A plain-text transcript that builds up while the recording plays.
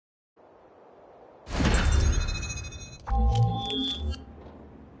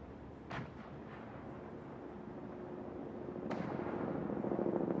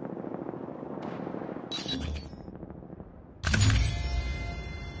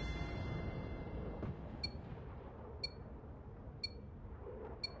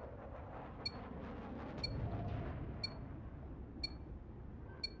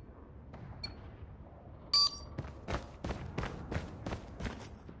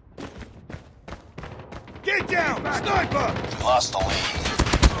Get down! Sniper! We lost the lead.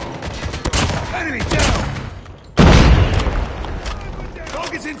 Enemy down!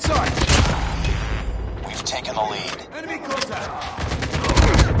 Target's in sight! We've taken the lead. Enemy contact!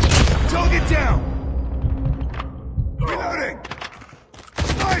 Target down! Reloading!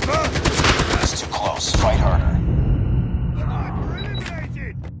 Sniper! It's too close. Fight harder. Sniper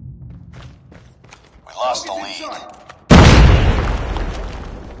eliminated! We lost the Target's in lead. sight.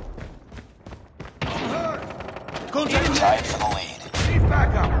 I'm hurt! Contact with Tied for the lead. Need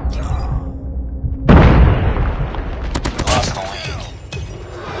backup! We lost the lead.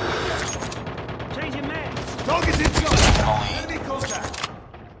 Changing man! Target's in sight! Taking the lead. Enemy contact!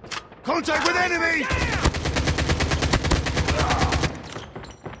 Contact with enemy!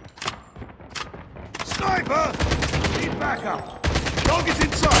 Sniper! Need backup! Target's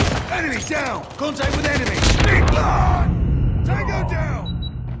in sight! Enemy down! Contact with enemy! Need blood! Tango down!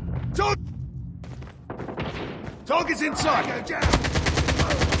 Target's in sight! Tango down!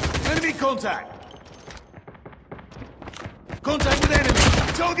 Enemy contact! Contact with enemy!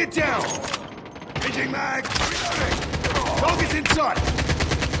 Target down! Hitting mag! Reloading! Target's in sight!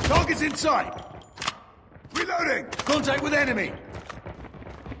 Target's in sight! Reloading! Contact with enemy!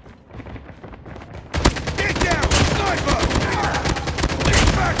 Get down! Sniper! Get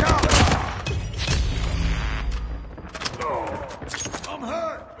back up! I'm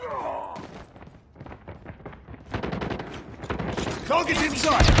hurt! Target's in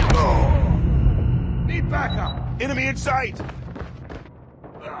sight! Need backup! Enemy in sight!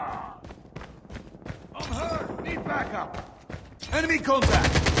 I'm hurt! Need backup! Enemy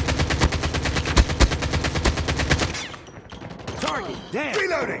contact! Target down!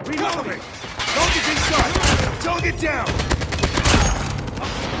 Reloading! Reloading! Target's in sight! Target down!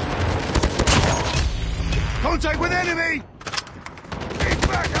 Contact with enemy! Need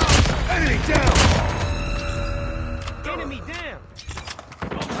backup! Enemy down! Enemy down!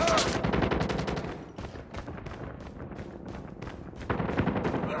 I'm hurt!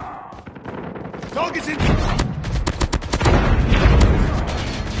 Target's in sight!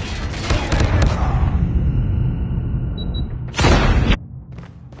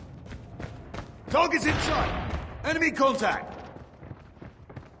 Target's in sight! Enemy contact!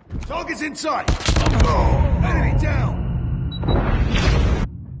 Target's in sight! Enemy down!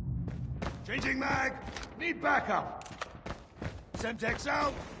 Changing mag! Need backup! Semtex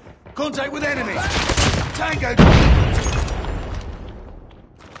out! Contact with enemy! Tango!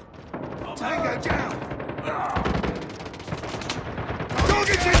 Tango down!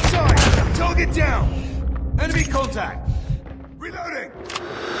 Target's in sight! Target down! Enemy contact! Reloading!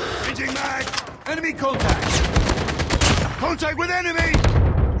 Changing mag! Enemy contact! Contact with enemy!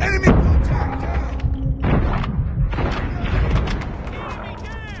 Enemy contact!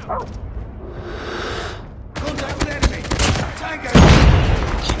 Contact with enemy! Tango!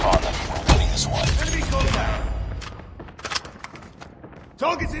 Keep on them. We're winning this one. Enemy contact!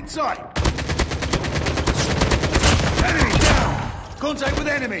 Target's in sight! Enemy down! Contact with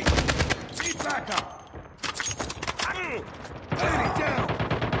enemy! Need backup! Enemy down!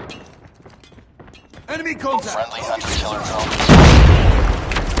 Enemy contact! Friendly hunter-killer drone.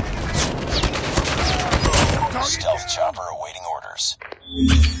 Stealth chopper awaiting orders.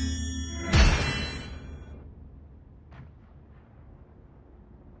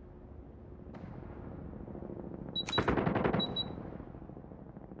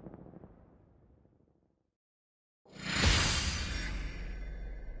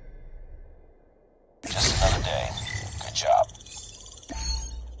 Just another day. Good job.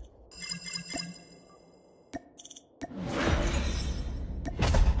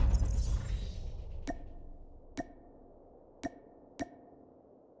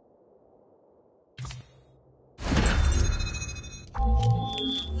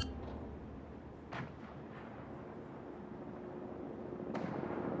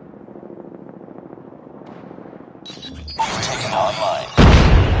 Taken online.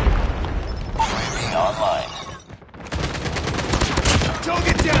 UAV online.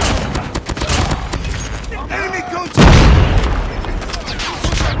 Target down! Enemy contact!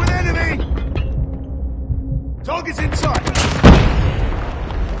 Contact with enemy! Target's in sight!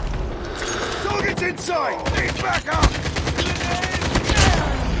 Target's in sight! Need backup!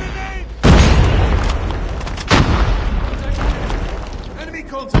 Enemy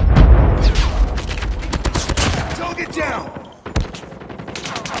contact! Target down!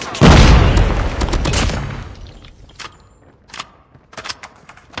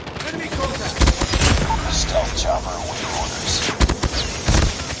 Enemy contact! Stealth chopper awaiting orders.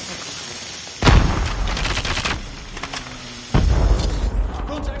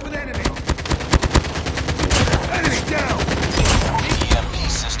 Contact with enemy!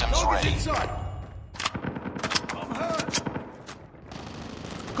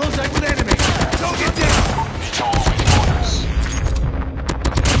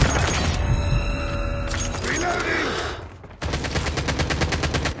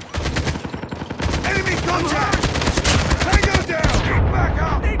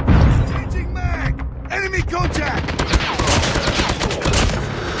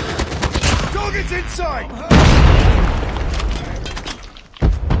 Target's in sight!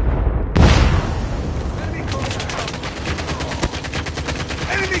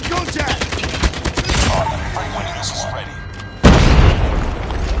 Enemy contact! Bring winning this one. Ready.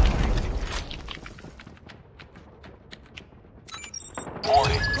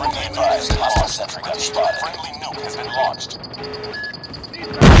 Warning. Friendly advised. Hostile sentry gun spotted. Friendly nuke has been launched.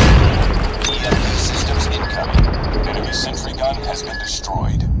 EMP systems incoming. Enemy sentry gun has been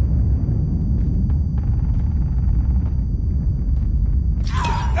destroyed.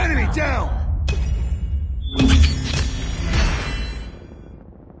 Enemy down!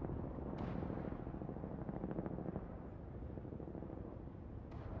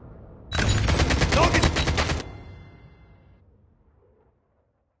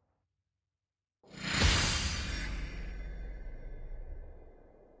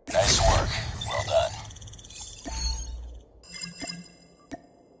 Nice work. Well done.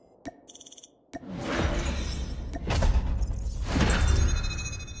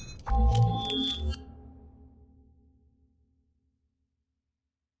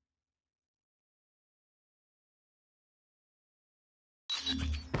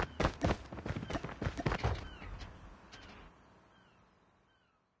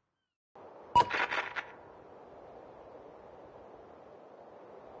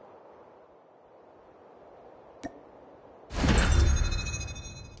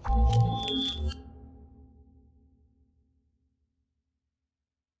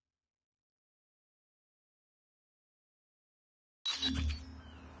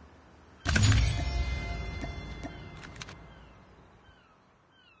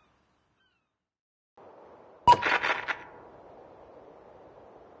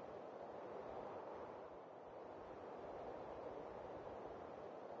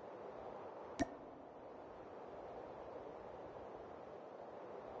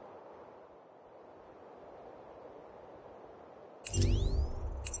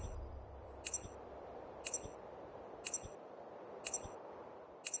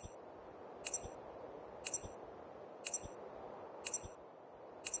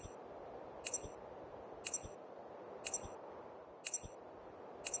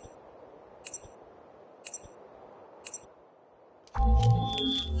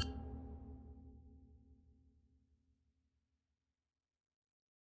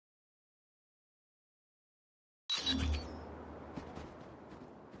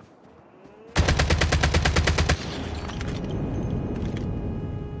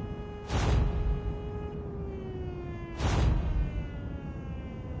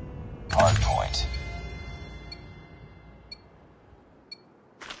 Hardpoint.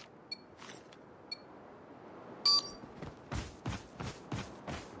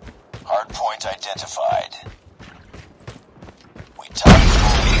 Hardpoint identified. We tied the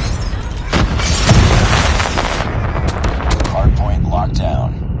lead. Hardpoint locked down.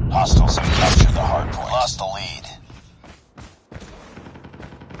 Hostiles have captured the hardpoint. Lost the lead.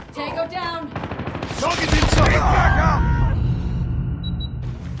 Tango down! Target's in sight! Back up!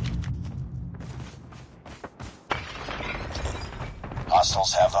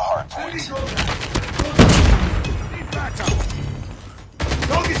 Hostiles have the hardpoint. Need backup!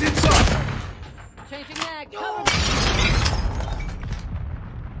 Target's in sight! Changing mag, cover!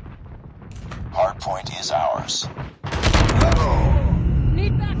 Hardpoint is ours.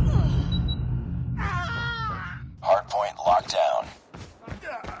 Need back! Hardpoint locked down.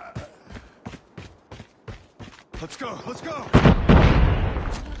 Let's go, let's go!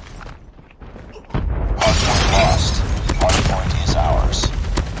 Hardpoint lost. Hardpoint is ours.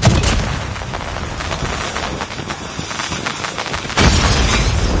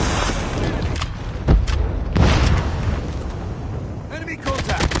 Enemy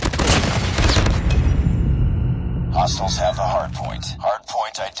contact! Hostiles have the hardpoint.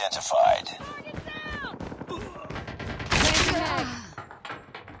 Hardpoint identified. Changing mag!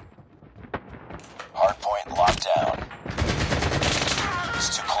 Hardpoint locked down. It's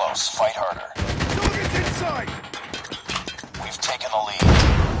too close. Fight harder. Target's in sight! We've taken the lead.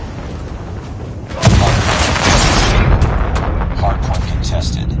 Hardpoint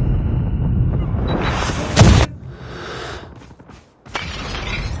contested.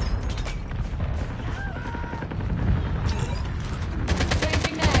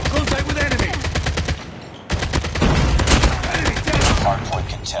 Changing mag! Contact with enemy! Enemy down! Hardpoint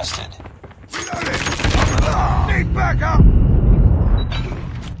contested. Reloading! Need backup!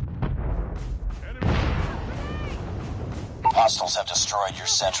 Hostiles have destroyed your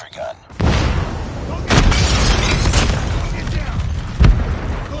sentry gun. Get down!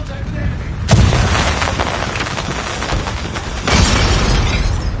 Contact with enemy!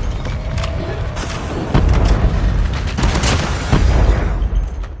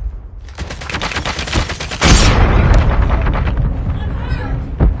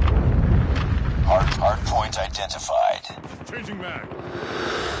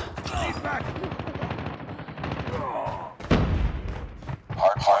 Need back.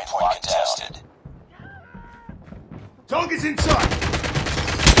 Hardpoint contested. Target's inside.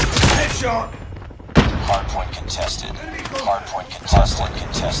 Headshot. Hardpoint contested. Hardpoint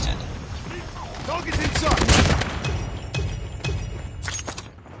contested. Target's inside.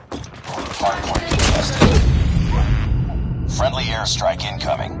 Hardpoint contested. Friendly airstrike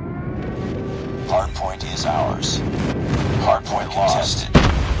incoming. Hardpoint is ours. Hardpoint contested.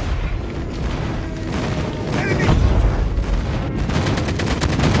 Enemy.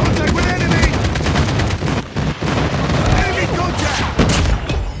 Contact with enemy. Enemy contact.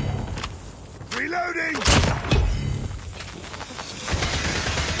 Reloading.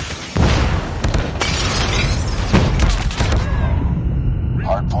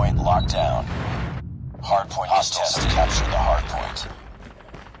 Hardpoint locked down. Hardpoint hostiles have captured the hardpoint.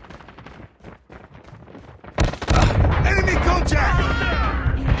 Enemy contact.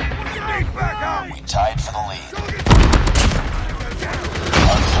 Need backup. We tied for the lead.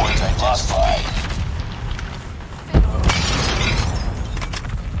 Hardpoint identified.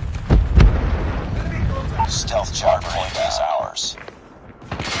 Stealth chart point is ours.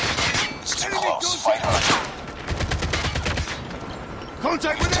 It's too close. Fight hard.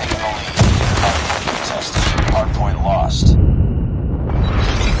 Contact with Taking the enemy. lead. Hardpoint contested. Hardpoint lost.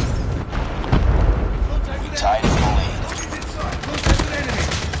 Contact We with tied for the lead. Target's inside. Contact with enemy.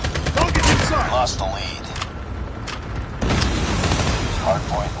 Target's inside. Lost the lead.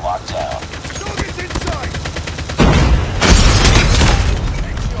 Hardpoint locked down. Target's inside.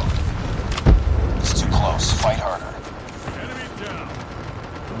 It's too close. Fight harder. Enemy down.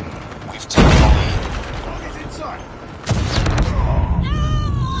 We've taken the lead. Target's inside.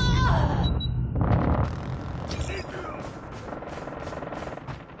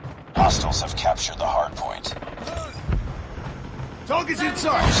 Hostiles have captured the hardpoint. Target's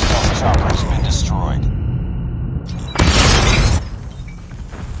inside. Stealth chopper's been destroyed.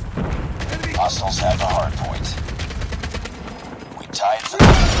 Enemy. Hostiles have the hardpoint. We tied for the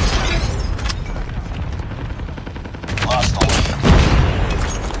lead. Lost the lead.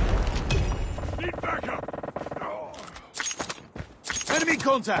 Need backup. Enemy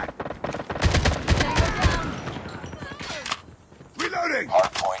contact. Tango down. Reloading.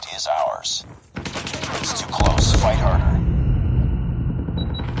 Hardpoint is ours. It's too close. Fight harder.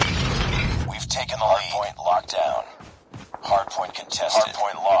 We've taken the lead. Hardpoint locked down. Hardpoint contested.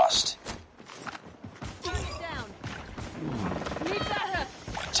 Hardpoint lost. Target down. Need backup.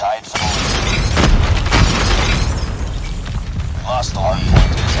 We tied for the lead. We lost the lead.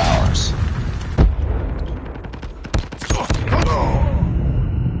 Hardpoint is ours.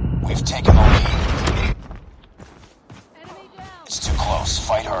 We've taken the lead. Enemy down. It's too close.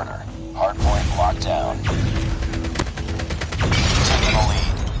 Fight harder. Hardpoint locked down. We've taken the lead.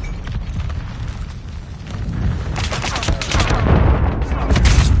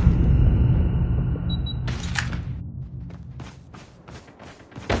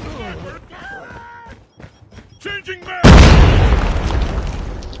 Changing back.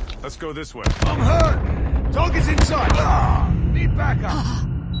 Let's go this way. I'm hurt. Target's inside. Need backup.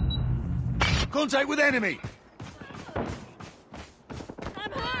 Contact with enemy.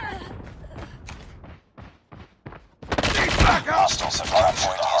 I'm hurt. Need backup. Hostiles have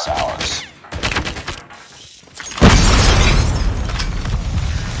captured the hardpoint.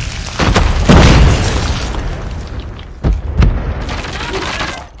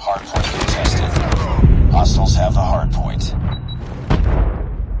 Hardpoint contested. Hostiles have the hardpoint.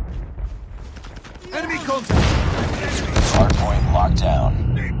 Enemy contact. Enemy. Hardpoint locked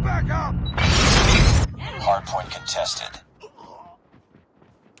down. Need backup. Hardpoint contested.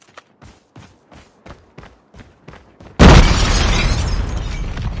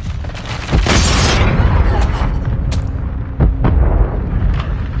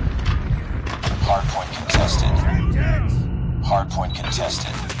 Hardpoint contested. Tanks. Hardpoint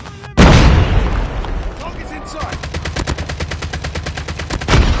contested. Target's inside.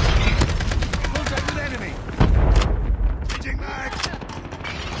 Contact with enemy. Changing mag.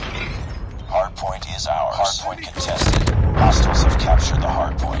 Hardpoint is ours. Hardpoint contested. Hostiles have captured the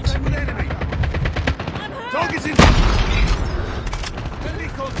hardpoint. Contact with enemy. Target's inside. Enemy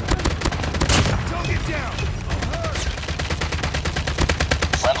contact. Target down. I'm hurt.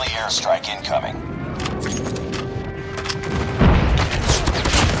 Friendly airstrike incoming.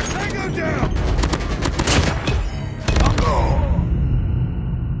 Tango down.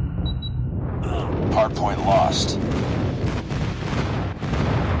 Hardpoint lost.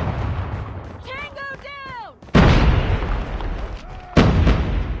 Tango down.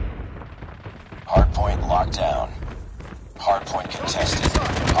 Hardpoint locked down. Hardpoint Hardpoint contested.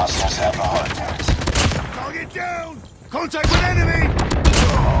 Hostiles have the hardpoint. Target down! Contact with enemy!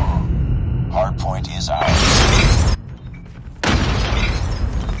 Hardpoint is ours.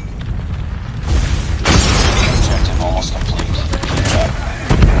 Objective almost complete. Keep up.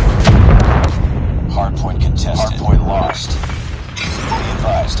 Hardpoint contested. Hardpoint lost. Be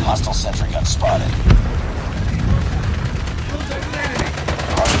advised, hostile sentry gun spotted. Contact with enemy!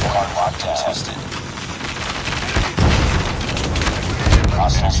 Hardpoint lockdown. Contested.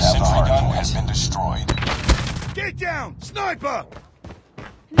 Hostile sentry gun has been destroyed. Get down! Sniper!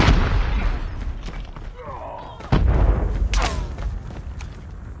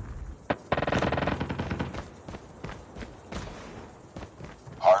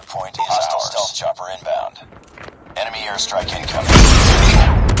 Hardpoint is hostile ours. Stealth chopper inbound. Enemy airstrike incoming.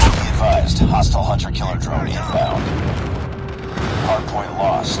 Be advised, hostile hunter-killer drone inbound. Hardpoint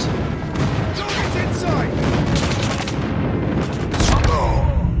lost. Target's inside!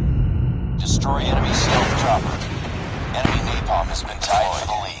 Destroy enemy stealth chopper. Enemy napalm has been tied for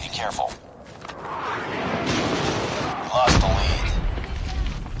the lead. Be careful. We lost the lead.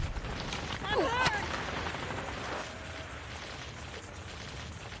 I'm hurt.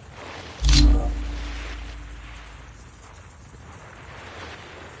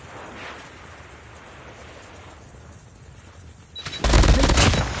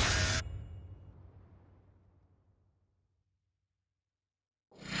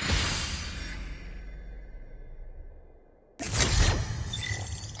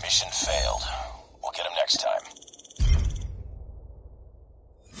 Mission failed. We'll get him next time.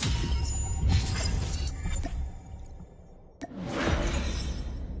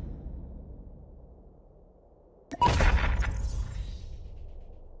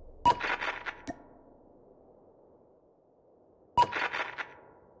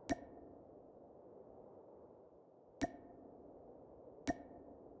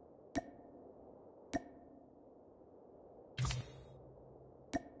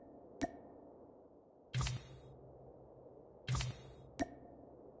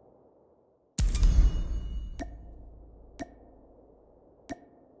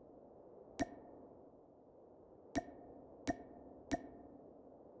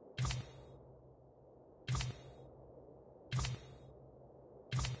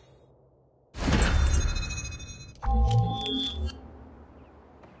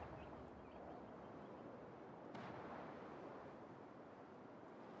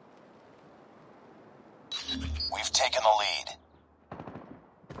 We've taken the lead.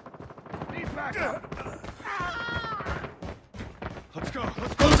 Need backup! Let's go!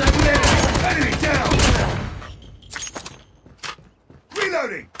 Contact with enemy! Enemy down!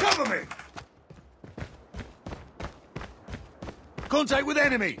 Reloading! Cover me! Contact with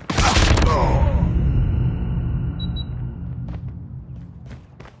enemy!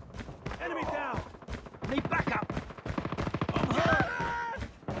 Enemy down! Need backup!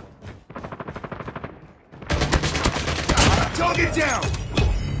 Target down!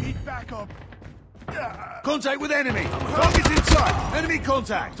 Need backup! Contact with enemy! Target's in sight! Enemy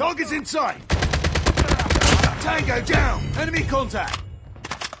contact! Target's in sight! Tango down! Enemy contact!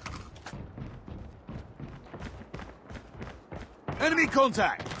 Enemy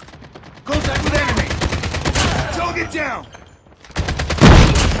contact! Contact with enemy! Target down!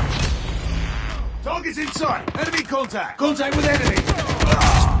 Target's in sight! Enemy contact! Contact with enemy!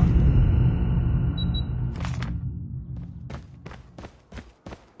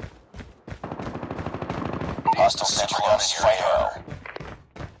 Hostile sentry gun is fire.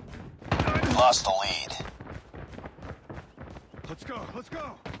 We lost the lead. Let's go! Let's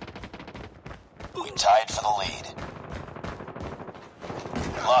go! We tied for the lead.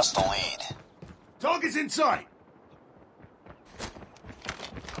 We lost the lead. Target's in sight!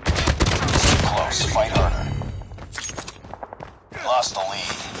 It's too close. Fight harder. We lost the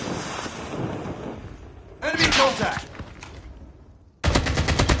lead. Enemy contact!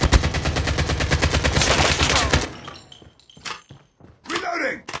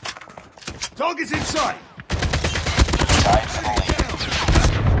 Reloading! Target's in sight! Tied for the lead.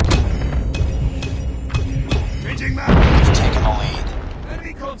 Changing map! We've taken the lead.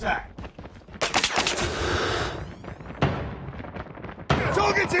 Enemy contact!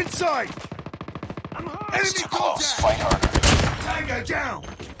 Target's in sight! It's Enemy too close. contact! Fight harder. Tango down!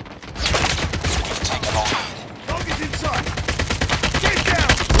 We've taken the lead. Target's in sight! Get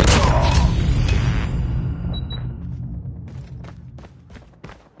down!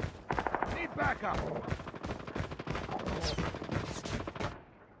 Need backup!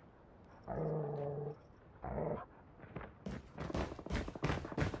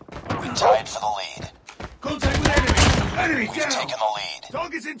 We tied for the lead. Contact with enemy! Enemy We've down. taken the lead.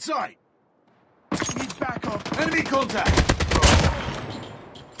 Target's in sight. Need backup. Enemy contact.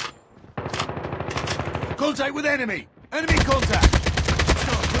 Contact with enemy. Enemy contact.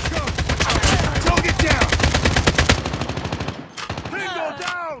 Let's go. Target down. Tango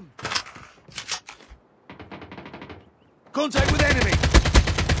down. Contact with enemy.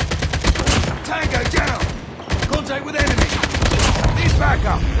 Tango down. Contact with enemy. Need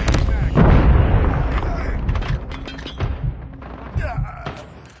backup.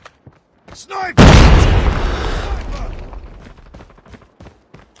 Sniper!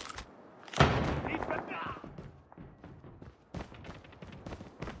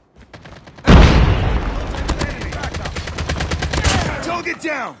 Target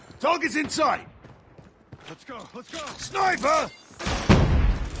down! Target's in sight! Let's go, let's go! Sniper!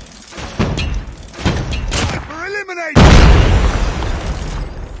 Sniper eliminated!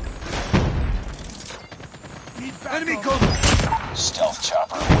 Enemy contact! Stealth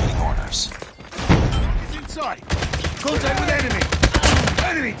chopper awaiting orders. Target's in sight! Contact with enemy!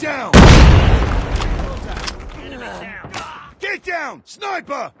 Enemy down! Enemy down! Get down!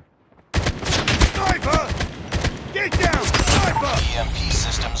 Sniper! Sniper! Get down! Sniper! EMP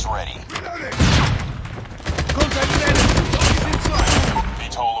systems ready. Reloading! Contact with enemy! Target's in sight!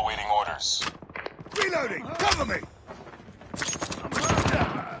 VTOL awaiting orders. Reloading! Cover me!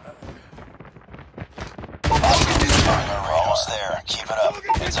 We're almost there. Keep it up.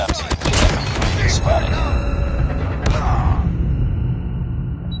 Heads up, team. Enemy spotted.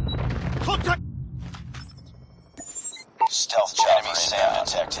 Contact! Stealth enemy SAM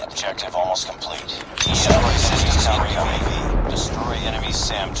detected. Objective almost complete. Enemy systems incoming. Destroy enemy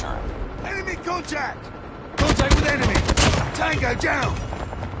SAM turret. Enemy contact! Contact with enemy! Tango down!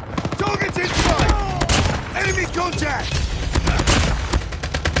 Target's in sight! Enemy contact!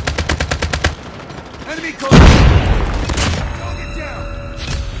 Enemy contact! Target down!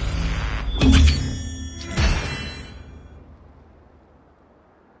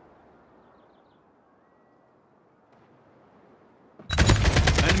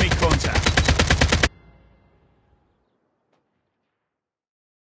 Enemy contact!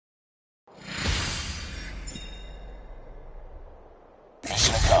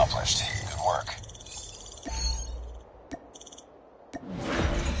 Mission accomplished. Good work.